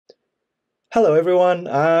Hello everyone,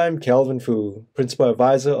 I'm Kelvin Fu, Principal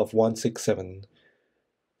Advisor of 167.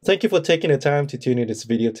 Thank you for taking the time to tune in this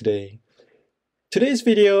video today. Today's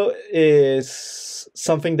video is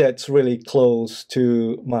something that's really close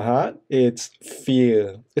to my heart. It's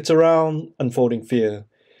fear. It's around unfolding fear.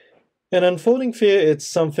 And unfolding fear, it's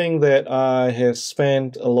something that I have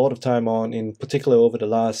spent a lot of time on, in particular over the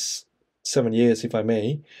last 7 years, if I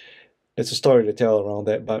may. There's a story to tell around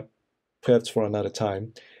that, but perhaps for another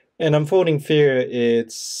time. And unfolding fear,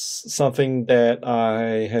 it's something that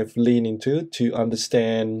I have leaned into to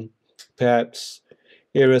understand perhaps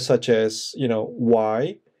areas such as,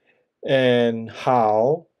 why and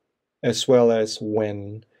how, as well as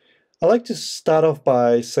when. I like to start off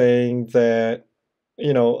by saying that,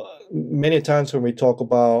 many times when we talk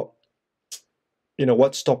about,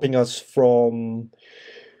 what's stopping us from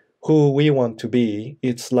who we want to be,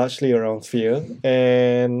 it's largely around fear.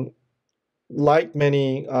 And like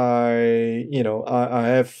many, I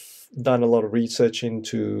have done a lot of research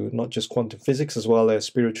into not just quantum physics as well as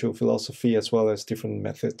spiritual philosophy as well as different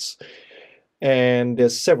methods. And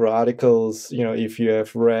there's several articles, if you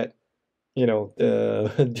have read,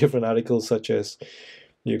 different articles such as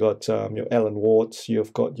you got your Alan Watts,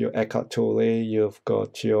 you've got your Eckhart Tolle, you've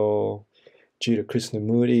got your Jiddu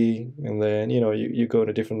Krishnamurti, and then you go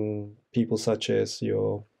to different people such as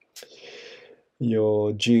your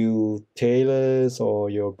Jill Taylors or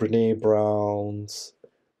your Brene Browns,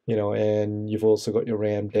 and you've also got your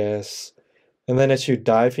Ram Dass. And then as you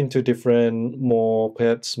dive into different,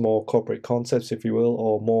 perhaps more corporate concepts, if you will,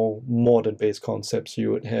 or more modern-based concepts, you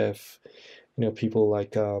would have, people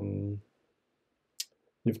like,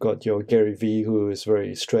 you've got your Gary Vee, who is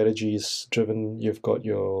very strategies driven. You've got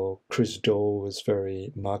your Chris Do, who is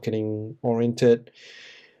very marketing oriented.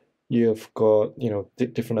 You've got,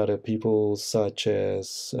 different other people such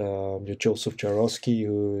as your Joseph Jarosky,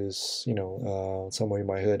 who is, somewhere you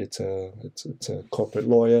might heard it's a corporate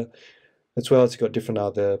lawyer, as well as you've got different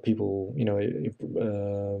other people, if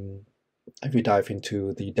you dive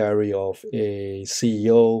into the diary of a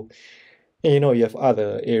CEO, and, you have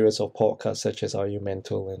other areas of podcasts such as Are You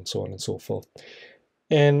Mental and so on and so forth.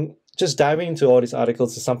 And just diving into all these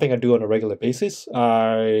articles is something I do on a regular basis.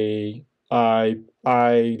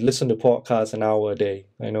 I listen to podcasts an hour a day.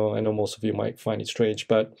 I know most of you might find it strange,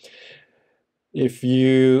 but if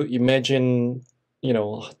you imagine,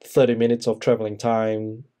 30 minutes of traveling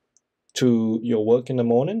time to your work in the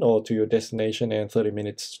morning or to your destination and 30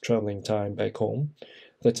 minutes traveling time back home,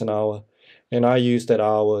 that's an hour. And I use that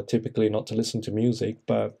hour typically not to listen to music,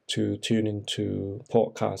 but to tune into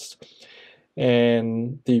podcasts.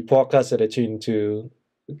 And the podcast that I tune into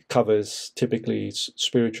covers typically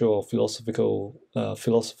spiritual or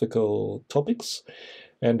philosophical topics,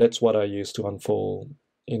 and that's what I use to unfold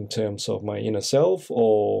in terms of my inner self,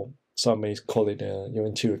 or some may call it your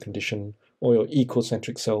interior condition or your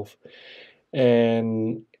ecocentric self.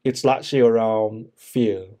 And it's largely around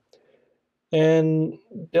fear. And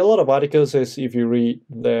there are a lot of articles, as if you read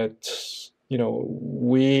that,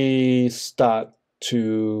 we start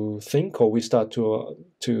to think, or we start to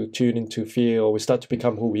tune into fear, or we start to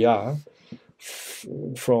become who we are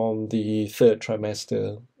from the third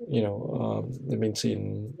trimester. That means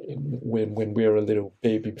when we're a little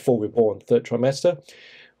baby, before we're born, third trimester,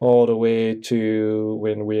 all the way to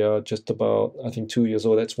when we are just about, I think, 2 years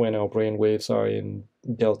old. That's when our brain waves are in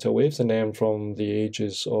delta waves, and then from the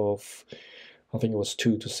ages of, I think it was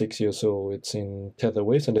 2 to 6 years old, it's in theta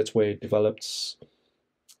waves, and that's where it develops.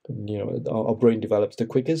 Our brain develops the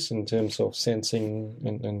quickest in terms of sensing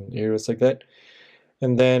and areas like that.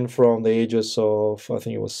 And then from the ages of, I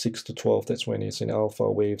think it was 6 to 12, that's when it's in alpha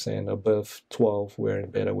waves, and above 12, we're in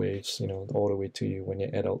beta waves, all the way to when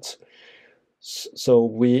you're adults. So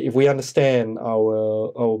if we understand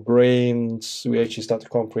our brains, we actually start to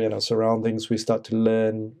comprehend our surroundings, we start to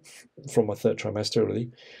learn from a third trimester, really.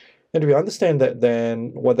 And we understand that,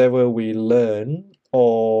 then whatever we learn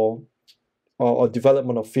or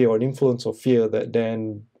development of fear or an influence of fear that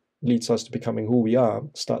then leads us to becoming who we are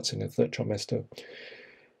starts in the third trimester.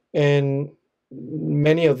 And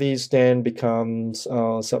many of these then becomes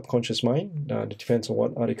our subconscious mind. It depends on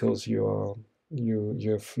what articles you've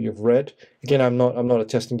read. Again, I'm not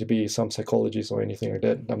attesting to be some psychologist or anything like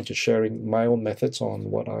that. I'm just sharing my own methods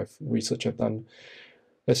on what research I've done.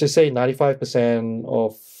 Let's just say 95%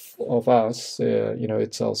 of us,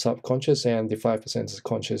 it's our subconscious, and the 5% is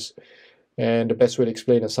conscious. And the best way to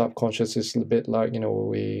explain the subconscious is a bit like,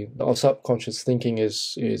 our subconscious thinking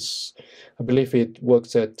is, I believe it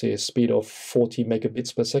works at a speed of 40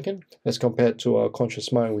 megabits per second, as compared to our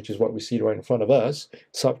conscious mind, which is what we see right in front of us.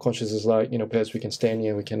 Subconscious is like, perhaps we can stand here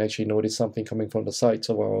and we can actually notice something coming from the sides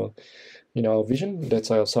of our vision. That's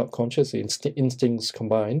our subconscious, instincts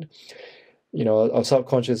combined. Our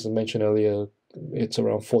subconscious, as mentioned earlier, it's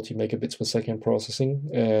around 40 megabits per second processing,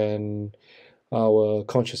 and our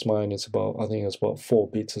conscious mind is about, I think it's about 4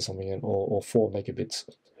 bits or something, or 4 megabits.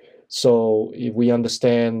 So if we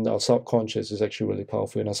understand our subconscious is actually really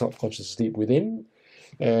powerful, and our subconscious is deep within,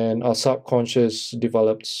 and our subconscious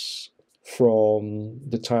develops from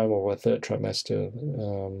the time of our third trimester.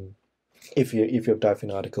 If you've dived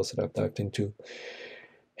in articles that I've dived into.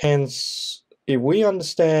 Hence, if we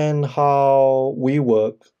understand how we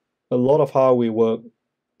work, a lot of how we work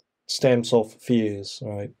stems off fears,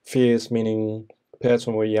 right? Fears meaning perhaps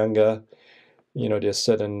when we're younger, there's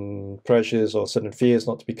certain pressures or certain fears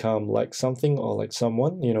not to become like something or like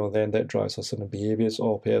someone, then that drives our certain behaviors.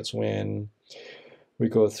 Or perhaps when we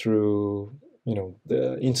go through,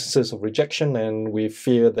 the instances of rejection and we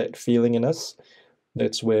fear that feeling in us,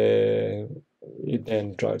 that's where it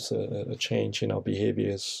then drives a change in our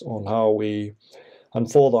behaviors on how we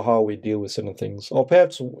unfold or how we deal with certain things. Or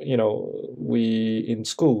perhaps, we in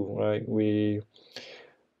school, right? We've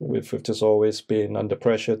just always been under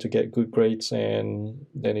pressure to get good grades, and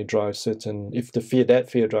then it drives it. And if that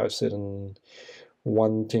fear drives it, and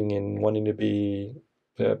wanting to be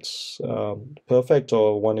perhaps perfect,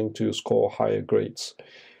 or wanting to score higher grades.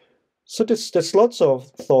 So there's lots of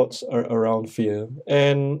thoughts around fear,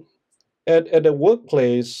 and at the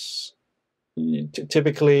workplace,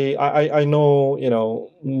 typically, I know,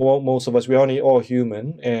 most of us, we're only all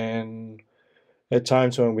human, and at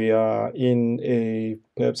times when we are in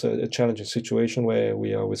perhaps a challenging situation where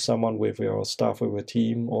we are with someone, with our staff, with a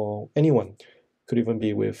team, or anyone, could even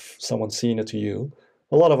be with someone senior to you.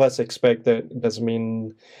 A lot of us expect that doesn't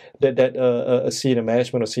mean that a senior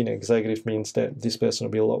management or senior executive means that this person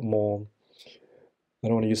will be a lot more, I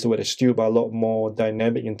don't want to use the word astute, but a lot more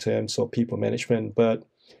dynamic in terms of people management. But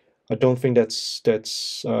I don't think that's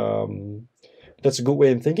a good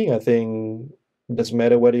way of thinking. I think it doesn't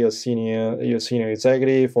matter whether you're a senior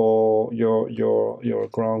executive or you're a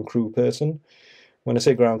ground crew person. When I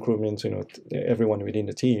say ground crew, means everyone within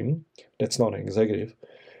the team. That's not an executive.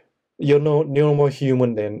 You're no more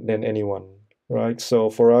human than anyone, right? So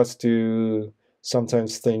for us to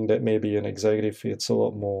sometimes think that maybe an executive, it's a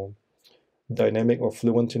lot more dynamic or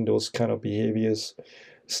fluent in those kind of behaviors,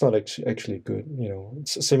 it's not actually good.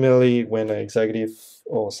 Similarly, when an executive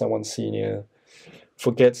or someone senior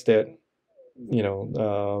forgets that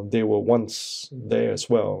they were once there as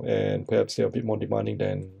well, and perhaps they're a bit more demanding,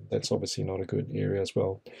 then that's obviously not a good area as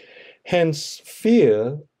well. Hence,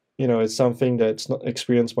 fear, is something that's not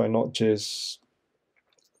experienced by not just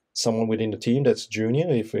someone within the team that's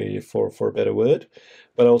junior, for a better word,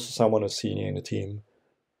 but also someone who's senior in the team.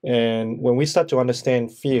 And when we start to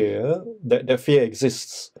understand fear, that fear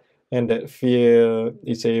exists, and that fear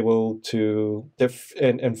is able to,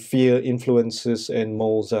 and fear influences and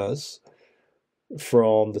molds us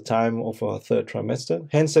from the time of our third trimester.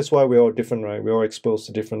 Hence, that's why we're all different, right? We're all exposed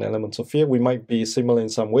to different elements of fear. We might be similar in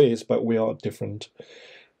some ways, but we are different.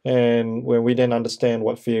 And when we then understand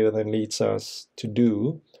what fear then leads us to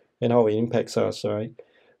do and how it impacts us, right?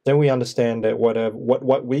 Then we understand that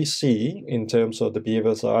what we see in terms of the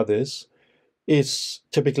behaviors of others is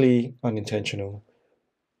typically unintentional.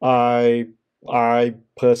 I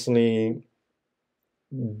personally,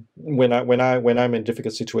 when I'm in a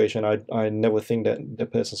difficult situation, I never think that the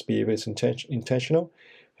person's behavior is intentional.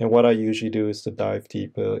 And what I usually do is to dive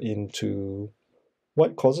deeper into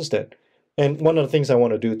what causes that. And one of the things I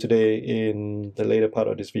want to do today in the later part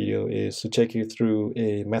of this video is to take you through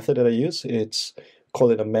a method that I use. It's call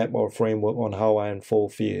it a map or framework on how I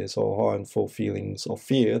unfold fears or how I unfold feelings of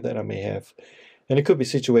fear that I may have. And it could be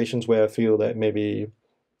situations where I feel that maybe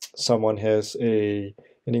someone has an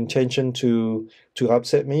intention to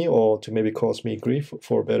upset me or to maybe cause me grief,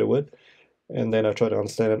 for a better word. And then I try to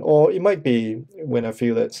understand it. Or it might be when I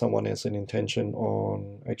feel that someone has an intention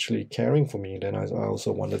on actually caring for me, then I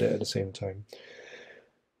also wonder that at the same time.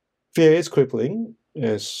 Fear is crippling,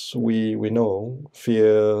 as we know.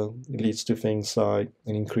 Fear leads to things like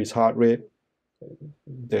an increased heart rate.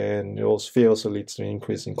 Then fear also leads to an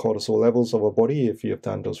increase in cortisol levels of our body, if you have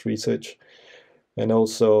done those research. And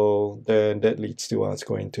also then that leads to us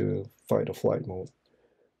going to fight or flight mode.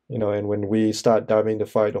 And when we start diving into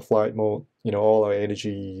fight or flight mode, all our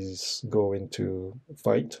energies go into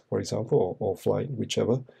fight, for example, or flight,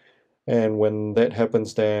 whichever. And when that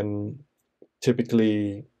happens, then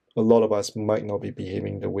typically a lot of us might not be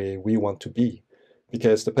behaving the way we want to be,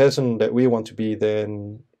 because the person that we want to be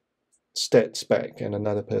then steps back and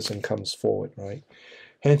another person comes forward, right?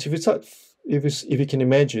 Hence, if you can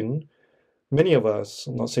imagine, many of us,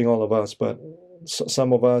 I'm not saying all of us, but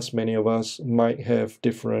some of us, many of us might have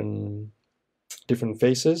different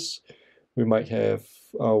faces. We might have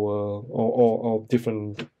our or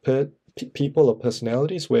different people or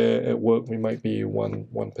personalities, where at work we might be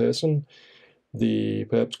one person, the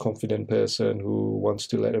perhaps confident person who wants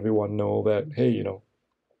to let everyone know that, hey,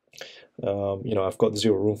 I've got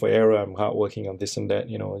zero room for error. I'm hardworking. I'm this and that.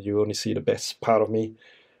 You only see the best part of me.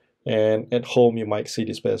 And at home, you might see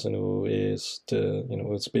this person who is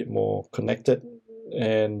is a bit more connected,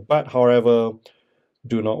 but however,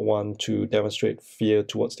 do not want to demonstrate fear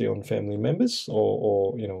towards their own family members,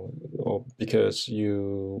 or because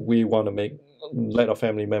we want to let our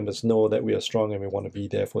family members know that we are strong and we want to be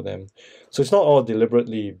there for them. So it's not all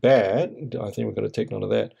deliberately bad. I think we're going to take note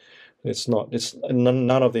of that. It's not. It's none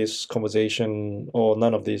of this conversation or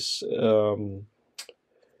none of this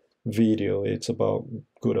video. It's about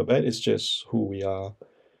good or bad. It's just who we are.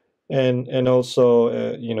 And also,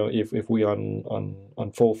 if we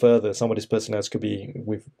unfold further, some of these personalities could be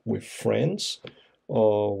with friends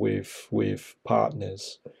or with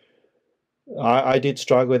partners. I did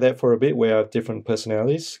struggle with that for a bit, where I have different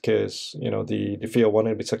personalities, because the fear of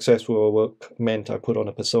wanting to be successful at work meant I put on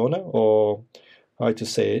a persona, or I like to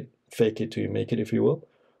say it, fake it till you make it, if you will,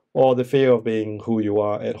 or the fear of being who you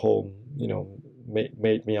are at home,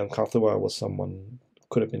 made me uncomfortable. I was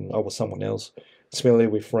someone else, similarly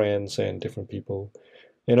with friends and different people.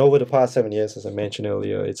 And over the past 7 years, as I mentioned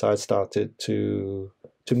earlier, I started to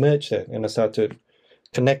merge that, and I started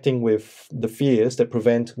connecting with the fears that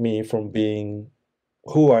prevent me from being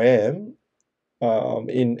who I am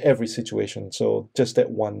in every situation. So just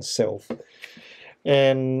that one self.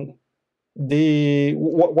 And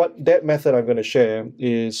what that method I'm going to share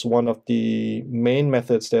is one of the main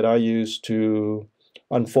methods that I use to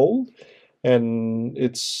unfold. And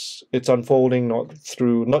it's unfolding not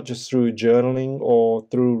just through journaling or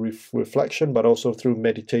through reflection, but also through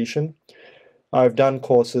meditation. I've done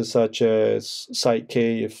courses such as Psych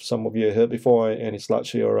K, if some of you have heard before, and it's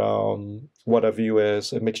largely around what I view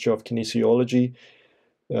as a mixture of kinesiology,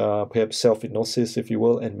 perhaps self-hypnosis, if you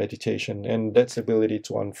will, and meditation, and that's the ability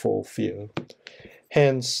to unfold fear.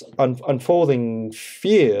 Hence, unfolding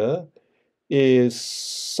fear is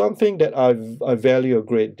something that I value a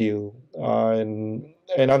great deal, and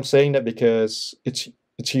I'm saying that because it's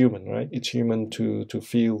human, right? It's human to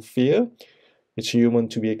feel fear. It's human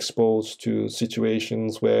to be exposed to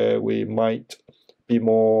situations where we might be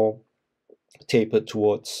more tapered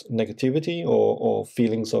towards negativity or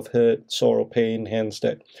feelings of hurt, sorrow, pain, hence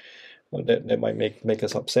that might make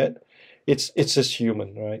us upset. It's just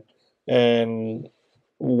human, right? And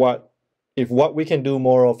what we can do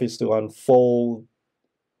more of is to unfold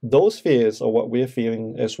those fears or what we're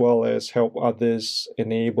feeling, as well as help others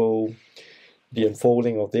enable the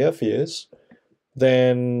unfolding of their fears,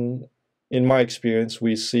 then in my experience,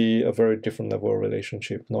 we see a very different level of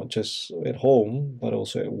relationship, not just at home, but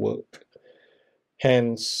also at work.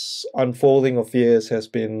 Hence, unfolding of fears has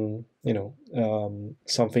been,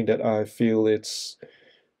 something that I feel it's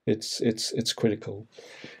critical.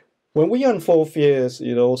 When we unfold fears,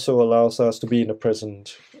 it also allows us to be in the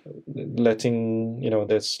present, that's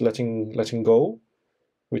letting go,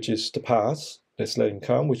 which is the past. That's letting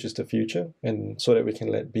come, which is the future, and so that we can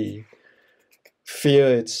let be. Fear,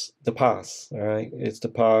 it's the past, right? It's the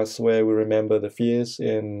past where we remember the fears,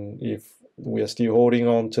 and if we are still holding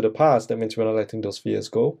on to the past, that means we're not letting those fears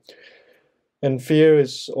go. And fear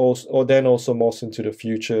is also morphs into the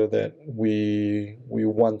future that we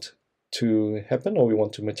want to happen, or we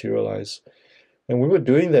want to materialize. And when we're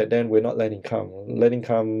doing that, then we're not letting come. Letting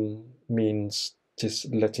come means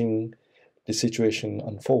just letting the situation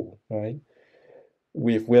unfold, right?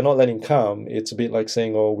 If we're not letting come, it's a bit like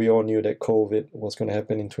saying, oh, we all knew that COVID was going to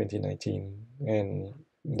happen in 2019, and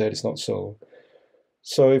that is not so.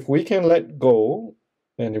 So if we can let go,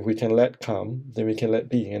 and if we can let come, then we can let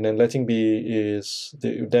be. And then letting be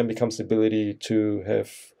then becomes the ability to have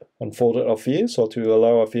unfolded our fears, or to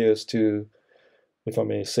allow our fears to, if I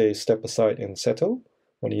may say, step aside and settle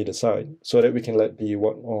on either side, so that we can let be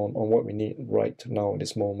on what we need right now in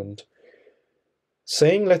this moment.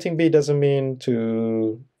 Saying letting be doesn't mean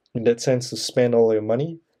to, in that sense, to spend all your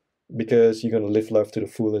money, because you're going to live life to the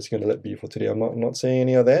fullest. You're going to let be for today. I'm not saying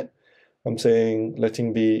any of that. I'm saying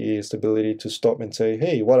letting be is the ability to stop and say,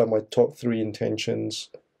 hey, what are my top 3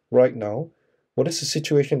 intentions right now? What is the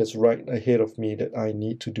situation that's right ahead of me that I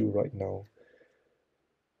need to do right now?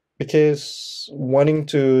 because wanting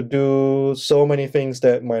to do so many things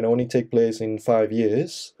that might only take place in 5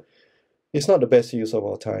 years, it's not the best use of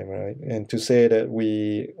our time, right? And to say that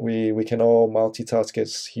we can all multitask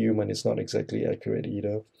as human is not exactly accurate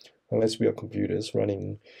either, unless we are computers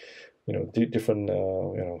running, different,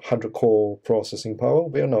 100 core processing power.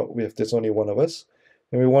 We are not. There's only one of us,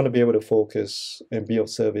 and we want to be able to focus and be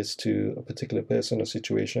of service to a particular person or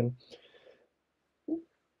situation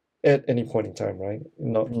at any point in time, right?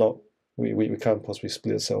 Not we can't possibly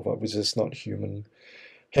split ourselves up. We're just not human.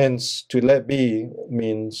 Hence, to let be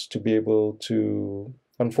means to be able to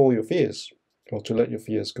unfold your fears or to let your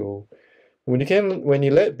fears go. When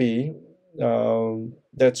you let be,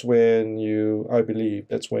 that's when I believe,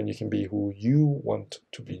 that's when you can be who you want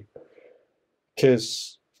to be.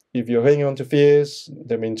 Because if you're hanging on to fears,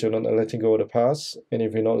 that means you're not letting go of the past. And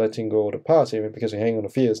if you're not letting go of the past, even because you're hanging on to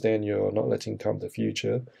fears, then you're not letting come the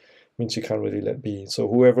future. Means you can't really let be. So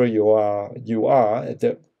whoever you are at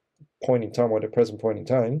that point in time or the present point in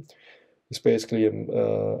time is basically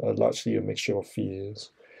largely a mixture of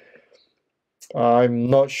fears. I'm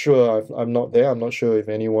not sure. I'm not there. I'm not sure if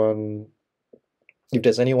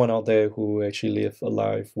there's anyone out there who actually live a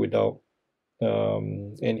life without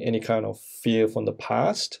any kind of fear from the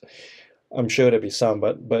past. I'm sure there'll be some,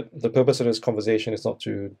 but the purpose of this conversation is not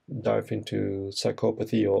to dive into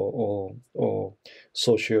psychopathy or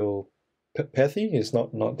sociopathy. It's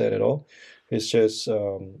not that at all. It's just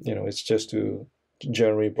it's just to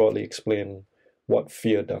generally broadly explain what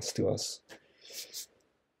fear does to us.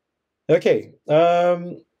 Okay,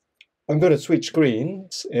 I'm going to switch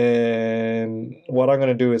screens, and what I'm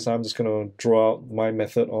going to do is I'm just going to draw out my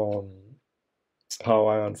method on how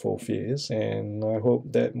I unfold fears, and I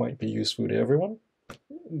hope that might be useful to everyone,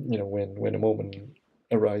 when a moment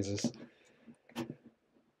arises.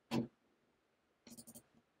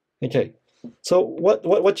 Okay, so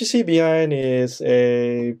what you see behind is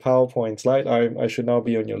a PowerPoint slide. I should now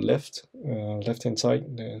be on your left-hand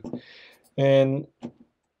side there. And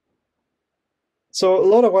so a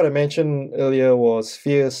lot of what I mentioned earlier was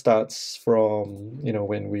fear starts from,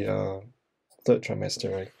 when we are third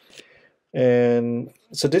trimester, right? And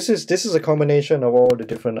so this is a combination of all the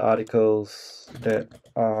different articles that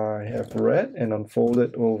I have read and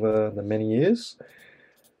unfolded over the many years.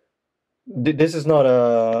 This is not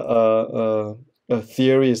a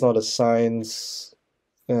theory. It's not a science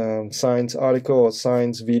article or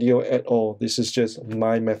science video at all. This is just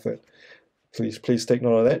my method. Please take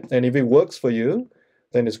note of that. And if it works for you,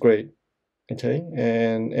 then it's great. Okay,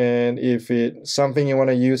 and if it's something you want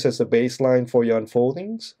to use as a baseline for your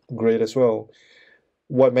unfoldings, great as well.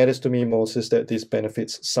 What matters to me most is that this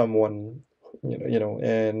benefits someone,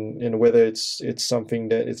 and whether it's something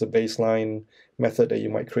that is a baseline method that you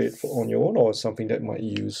might create on your own, or something that might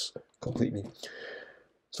use completely.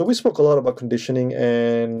 So we spoke a lot about conditioning,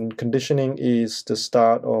 and conditioning is the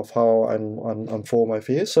start of how I unfold my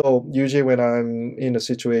fears. So usually when I'm in a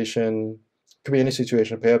situation, could be any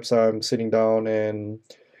situation, perhaps I'm sitting down and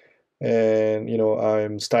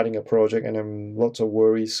I'm starting a project, and lots of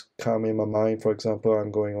worries come in my mind. For example,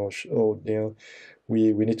 I'm going,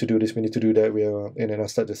 we need to do this, we need to do that. And then I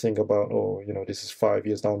start to think about, this is 5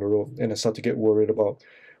 years down the road, and I start to get worried about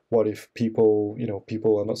what if people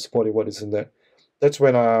are not supporting what is in that. That's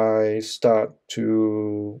when I start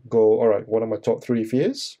to go, all right, what are my top 3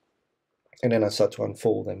 fears? And then I start to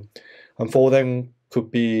unfold them. Unfold them could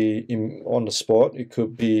be on the spot. It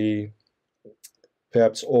could be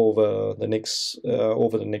perhaps over the next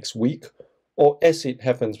week, or as it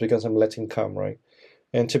happens, because I'm letting come, right?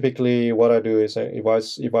 And typically what I do is,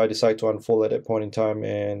 if I decide to unfold at that point in time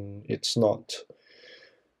and it's not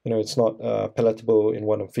palatable in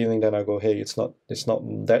what I'm feeling, then I go, hey, it's not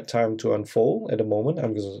that time to unfold at the moment.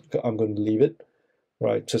 I'm going to leave it,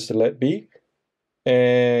 right, just to let be.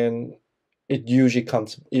 And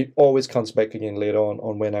it always comes back again later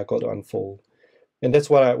on when I got to unfold. And that's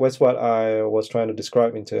what I was trying to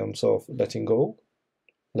describe in terms of letting go,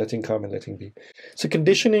 letting come, and letting be. So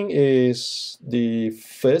conditioning is the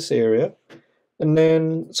first area. And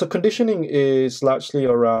then, so conditioning is largely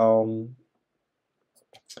around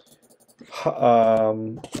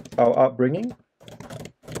our upbringing,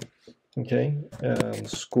 okay,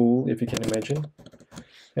 school, if you can imagine.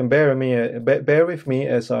 And bear with me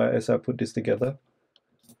as I put this together.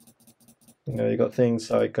 You got things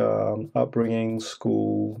like upbringing,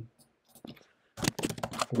 school,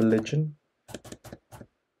 religion,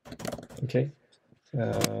 okay,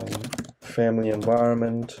 family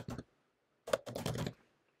environment,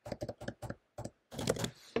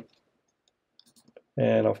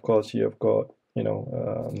 and of course you've got, we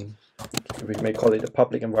may call it the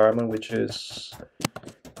public environment, which is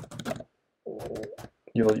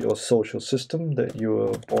your social system that you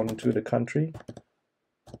were born into the country.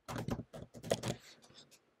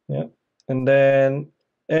 Yeah, and then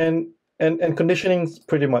and conditioning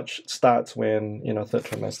pretty much starts when, you know, third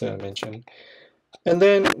trimester I mentioned. And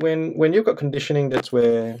then when you've got conditioning, that's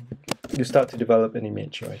where you start to develop an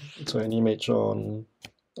image, right? So an image on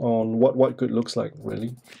what good looks like,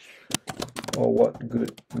 really, or what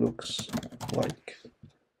good looks like.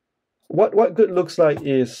 What good looks like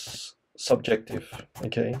is subjective,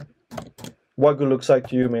 okay? What good looks like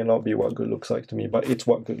to you may not be what good looks like to me, but it's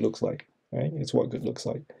what good looks like, right? It's what good looks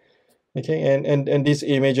like, okay? And these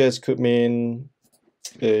images could mean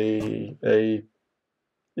these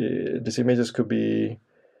images could be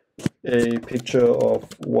a picture of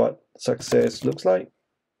what success looks like,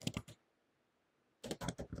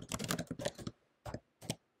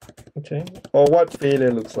 okay, or what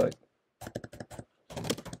failure looks like,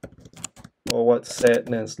 or what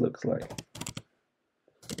sadness looks like,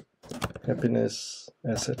 happiness,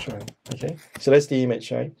 etc. Okay, so that's the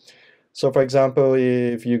image, right? So for example,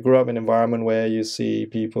 if you grew up in an environment where you see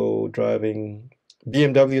people driving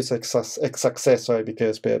BMW success, right,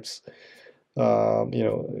 because perhaps you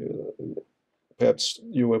know, perhaps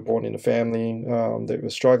you were born in a family that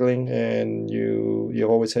was struggling, and you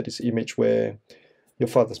always had this image where your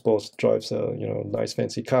father's boss drives a, you know, nice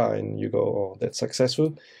fancy car, and you go, oh, that's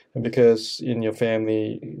successful. And because in your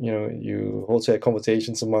family, you know, you also had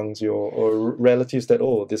conversations amongst your or relatives that,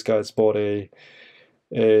 oh, this guy's bought a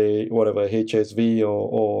whatever HSV,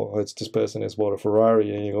 or it's this person has bought a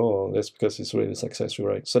Ferrari, and you go, oh, that's because he's really successful,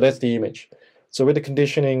 right? So that's the image. So with the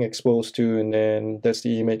conditioning exposed to, and then that's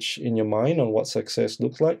the image in your mind on what success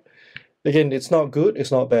looks like. Again, it's not good,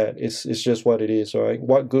 it's not bad, it's just what it is, right?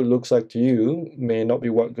 What good looks like to you may not be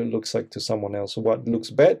what good looks like to someone else. So what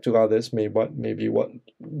looks bad to others may be what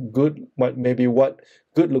good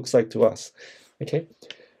looks like to us. Okay.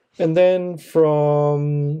 And then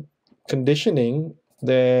from conditioning,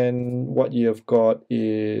 then what you've got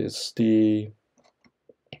is the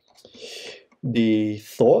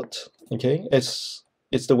thought. Okay, it's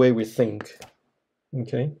the way we think.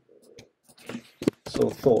 Okay, so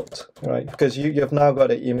thought, right? Because you've now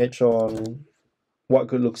got an image on what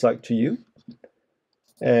good looks like to you,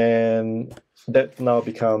 and that now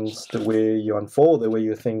becomes the way you unfold, the way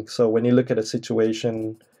you think. So when you look at a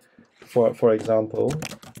situation, for example,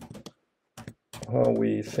 how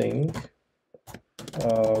we think,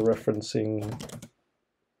 referencing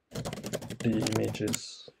the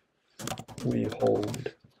images we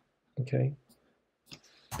hold. Okay.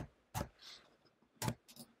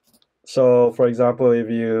 So for example, if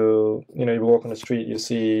you walk on the street, you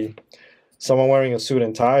see someone wearing a suit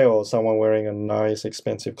and tie, or someone wearing a nice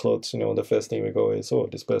expensive clothes, the first thing we go is, oh,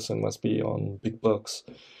 this person must be on big bucks.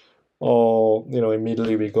 Or,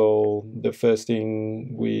 immediately we go, the first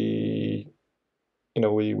thing we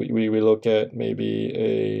look at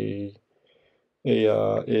maybe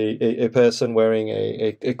a person wearing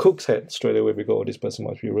a cook's hat. Straight away we go, oh, this person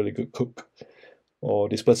must be a really good cook, or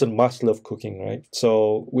this person must love cooking, right?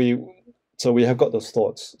 So we have got those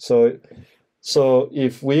thoughts. So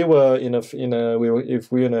if we were in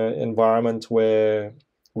an environment where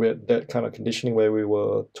we had that kind of conditioning, where we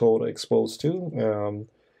were told or exposed to,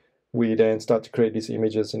 we then start to create these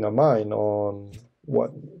images in our mind on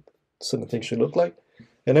what certain things should look like,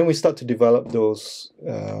 and then we start to develop those,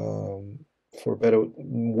 for better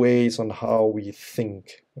ways on how we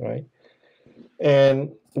think, right?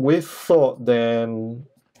 And with thought, then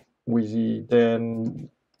we then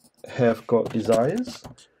have got desires.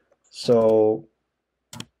 So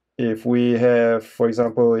if we have, for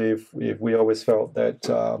example, if we always felt that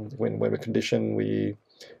when we're conditioned, we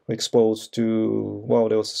were exposed to, well,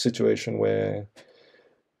 there was a situation where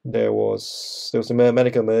there was a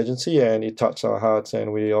medical emergency and it touched our hearts,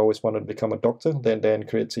 and we always wanted to become a doctor, then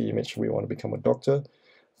creates the image we want to become a doctor.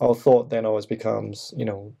 Our thought then always becomes,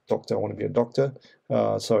 doctor, I want to be a doctor.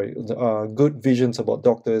 Good visions about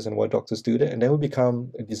doctors and why doctors do that, and then we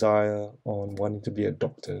become a desire on wanting to be a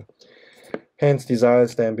doctor. Hence,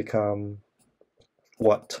 desires then become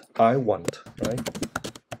what I want, right?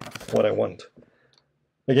 What I want.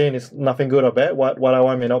 Again, it's nothing good or bad. What I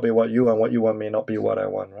want may not be what you want. What you want may not be what I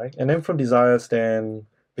want, right? And then from desires, then,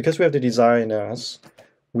 because we have the desire in us,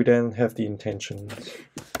 we then have the intentions.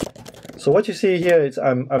 So what you see here is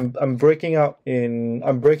I'm breaking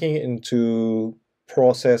it into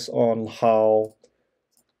process on how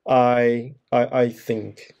I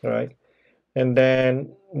think, right? And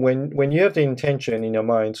then when you have the intention in your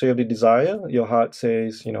mind, so you have the desire, your heart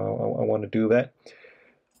says, I want to do that,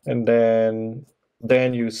 and then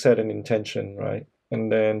you set an intention, right?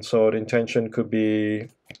 And then so the intention could be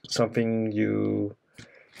something you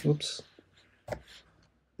oops,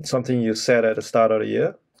 something you set at the start of the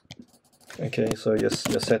year. Okay, so you're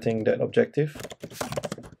setting that objective.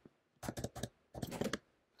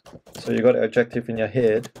 So you got an objective in your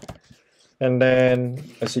head, and then,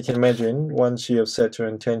 as you can imagine, once you have set your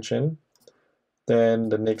intention, then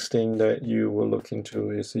the next thing that you will look into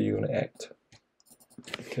is you're going to act.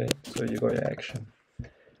 Okay, so you got your action.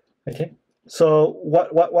 Okay, so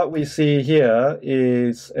what we see here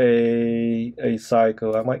is a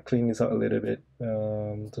cycle. I might clean this up a little bit.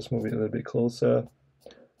 Just move it a little bit closer.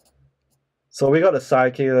 So we got a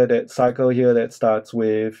cycle here that starts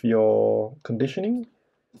with your conditioning.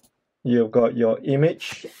 You've got your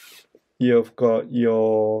image. You've got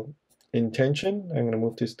your intention. I'm going to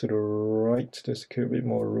move this to the right just to create a bit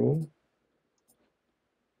more room.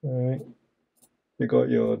 All right. You got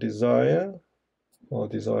your desire or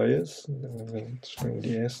desires. I'm going to string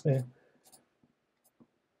the S there.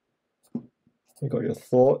 You got your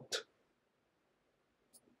thought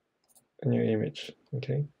and your image.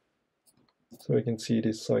 Okay. So we can see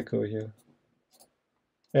this cycle here.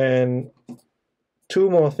 And two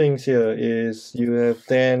more things here is you have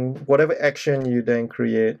then whatever action you then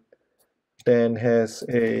create then has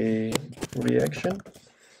a reaction.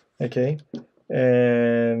 Okay.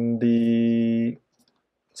 And the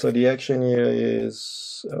action here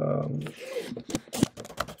is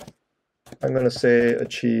I'm going to say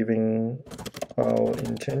achieving our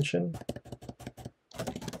intention,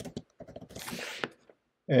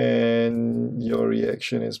 and your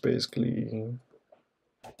reaction is basically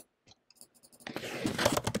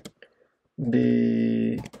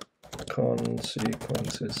the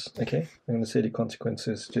consequences. Okay, I'm going to say the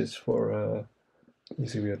consequences just for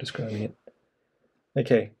easy way of describing it.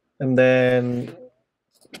 Okay, and then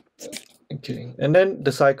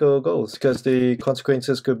the cycle goes, because the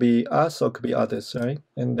consequences could be us or could be others, right?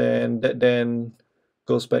 And then that then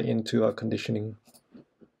goes back into our conditioning.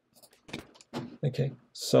 Okay,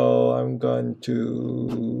 so what I'm going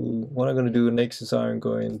to do next is I'm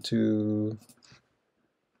going to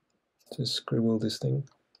just scribble this thing.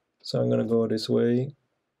 So I'm going to go this way,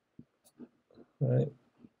 right?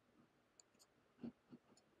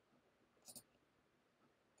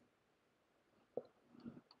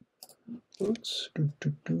 Oops.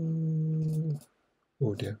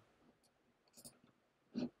 Oh dear.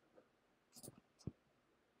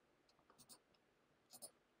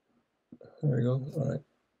 There we go. All right.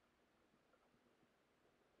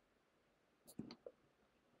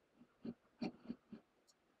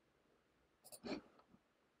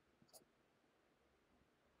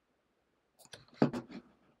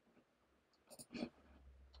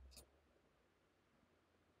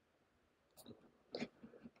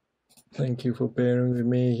 Thank you for bearing with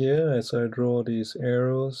me here as I draw these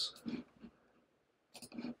arrows.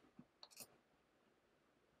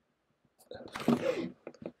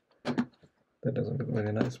 That doesn't look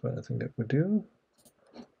very nice, but I think that would do.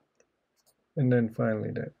 And then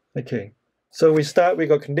finally that. Okay, so we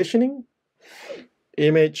got conditioning,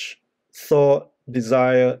 image, thought,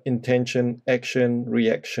 desire, intention, action,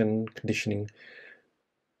 reaction, conditioning.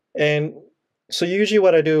 And so usually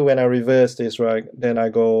what I do when I reverse this, right, then I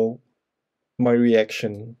go my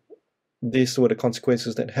reaction. These were the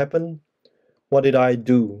consequences that happened. What did I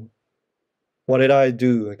do? What did I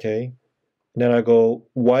do? Okay. And then I go,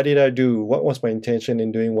 why did I do? What was my intention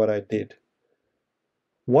in doing what I did?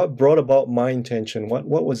 What brought about my intention? What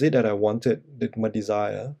was it that I wanted, my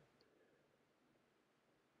desire?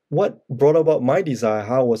 What brought about my desire?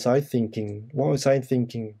 How was I thinking? What was I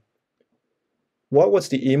thinking? What was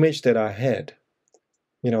the image that I had?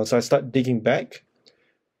 So I start digging back,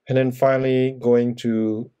 and then finally going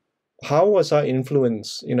to how was I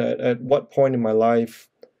influenced? At what point in my life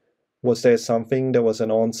was there something that was an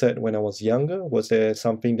onset when I was younger? Was there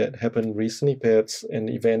something that happened recently, perhaps an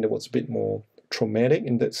event that was a bit more traumatic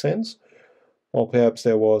in that sense? Or perhaps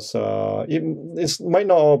there was, it might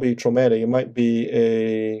not all be traumatic. It might be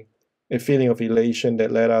a feeling of elation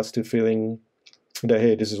that led us to feeling that,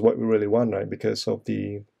 hey, this is what we really want, right? Because of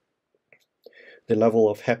the level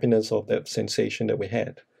of happiness of that sensation that we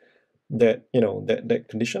had, that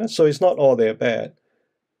condition. So it's not all that bad.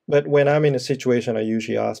 But when I'm in a situation, I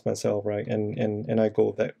usually ask myself, right, and I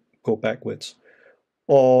go backwards.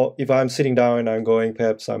 Or if I'm sitting down and I'm going,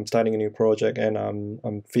 perhaps I'm starting a new project and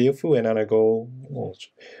I'm fearful, and then I go, oh,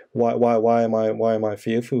 why am I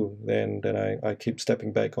fearful? Then I keep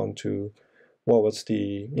stepping back onto what was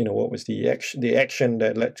the action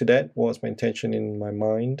that led to that? What was my intention in my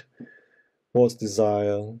mind? What was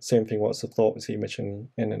desire? Same thing. What's the thought? What's the image? And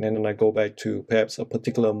then I go back to perhaps a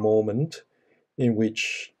particular moment in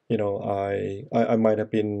which I might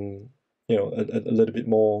have been a little bit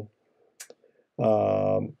more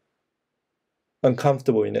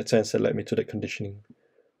uncomfortable in that sense, that led me to that conditioning.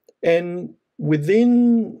 And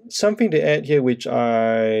within something to add here, which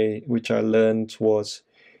I learned, was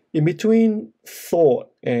in between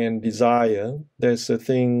thought and desire, there's a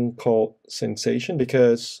thing called sensation,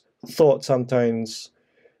 because thought sometimes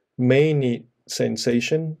may need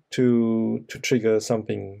sensation to trigger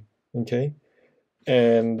something, okay?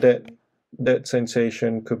 And that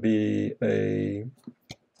sensation could be a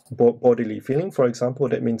bodily feeling, for example.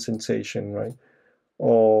 That means sensation, right?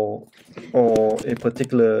 Or a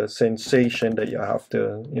particular sensation that you're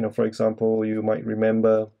after. For example, you might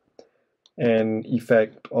remember an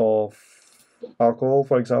effect of alcohol,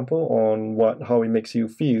 for example, on how it makes you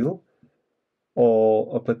feel,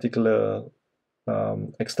 or a particular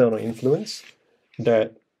external influence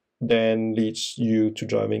that then leads you to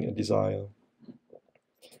driving a desire.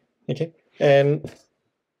 Okay, and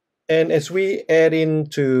as we add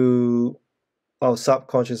into our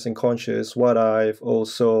subconscious and conscious, what I've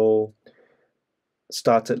also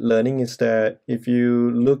started learning is that if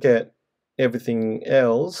you look at everything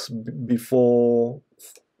else before,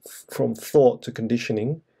 from thought to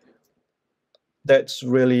conditioning, that's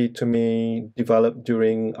really, to me, developed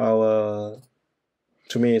during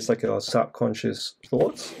to me, it's like our subconscious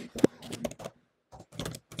thoughts.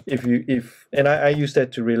 And I use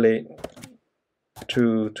that to relate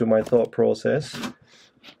to my thought process,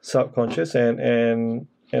 subconscious, and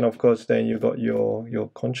of course then you got your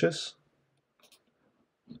conscious.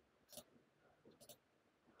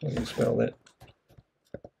 Let me spell that.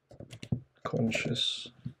 Conscious.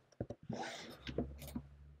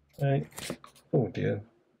 Right. Oh dear.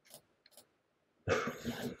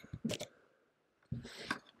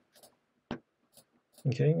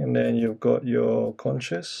 Okay, and then you've got your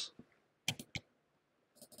conscious.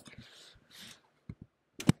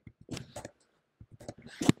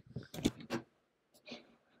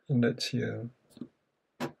 And that's here.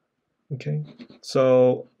 Okay,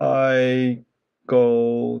 so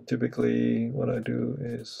typically what I do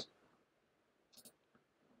is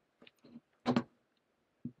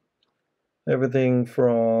everything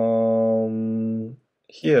from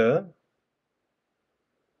here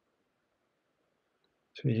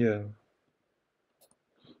to here,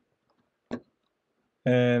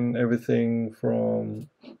 and everything from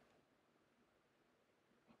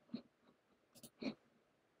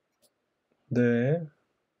there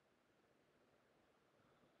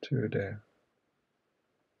to there.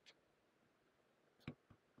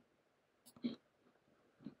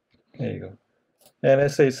 There you go. And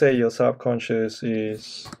as they say, your subconscious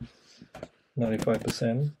is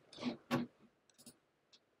 95%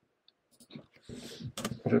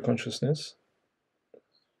 of your consciousness,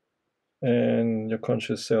 and your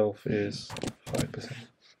conscious self is 5%.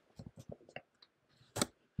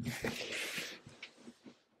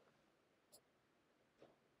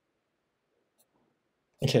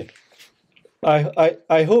 Okay,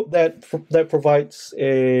 I hope that provides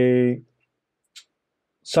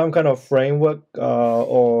some kind of framework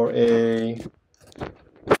or a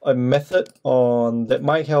method that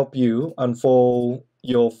might help you unfold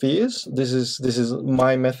your fears. This is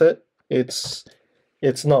my method. It's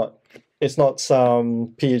not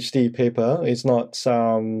some PhD paper. It's not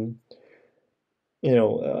some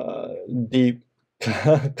deep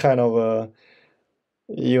kind of a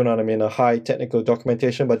high technical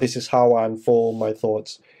documentation, but this is how I unfold my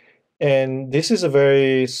thoughts. And this is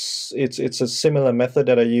it's a similar method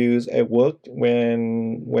that I use at work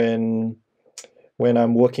when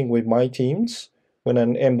I'm working with my teams, when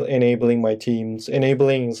I'm enabling my teams.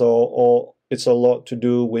 Enabling is it's a lot to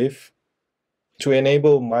do with, to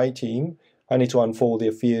enable my team, I need to unfold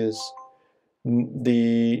their fears.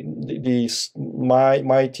 My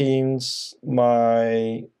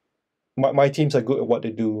teams are good at what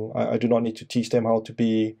they do. I do not need to teach them how to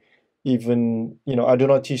be I do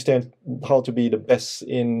not teach them how to be the best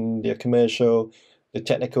in their commercial, the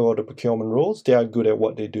technical, or the procurement roles. They are good at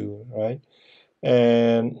what they do, right?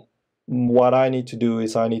 And what I need to do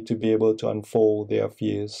is I need to be able to unfold their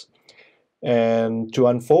fears. And to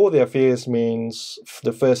unfold their fears means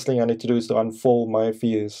the first thing I need to do is to unfold my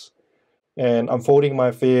fears. And unfolding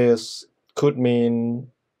my fears could mean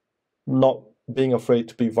not being afraid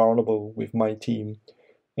to be vulnerable with my team.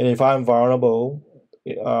 And if I'm vulnerable,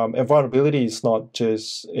 and vulnerability is not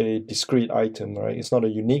just a discrete item, right? It's not a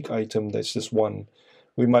unique item that's just one.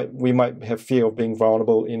 We might have fear of being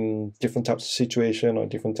vulnerable in different types of situation or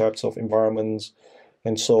different types of environments,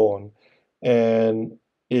 and so on. And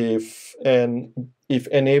if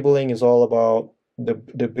enabling is all about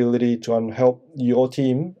the ability to help your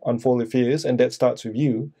team unfold their fears, and that starts with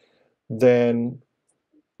you, then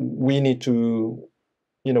we need to,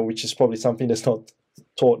 which is probably something that's not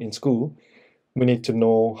taught in school, we need to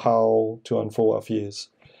know how to unfold our fears.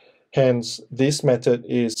 Hence, this method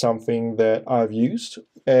is something that I've used,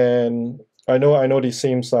 and I know this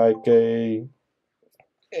seems like a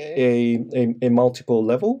multiple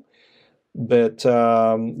level, but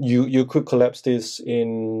you could collapse this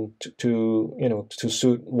in to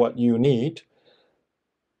suit what you need,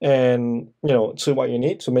 and suit what you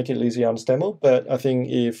need to make it easy understandable. But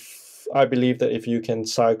I believe that if you can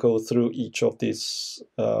cycle through each of these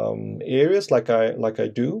areas like I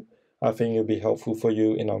do, I think it'll be helpful for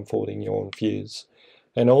you in unfolding your own fears,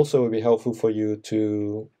 and also it'll be helpful for you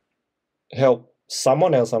to help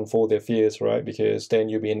someone else unfold their fears, right? Because then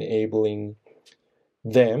you'll be enabling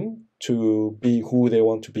them to be who they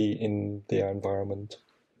want to be in their environment.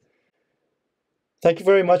 Thank you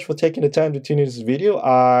very much for taking the time to tune in this video.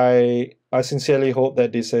 I sincerely hope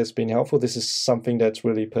that this has been helpful. This is something that's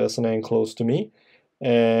really personal and close to me,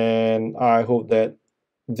 and I hope that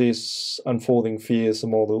this unfolding fears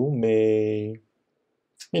model may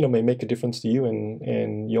make a difference to you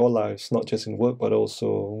and your lives, not just in work but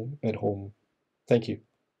also at home. Thank you.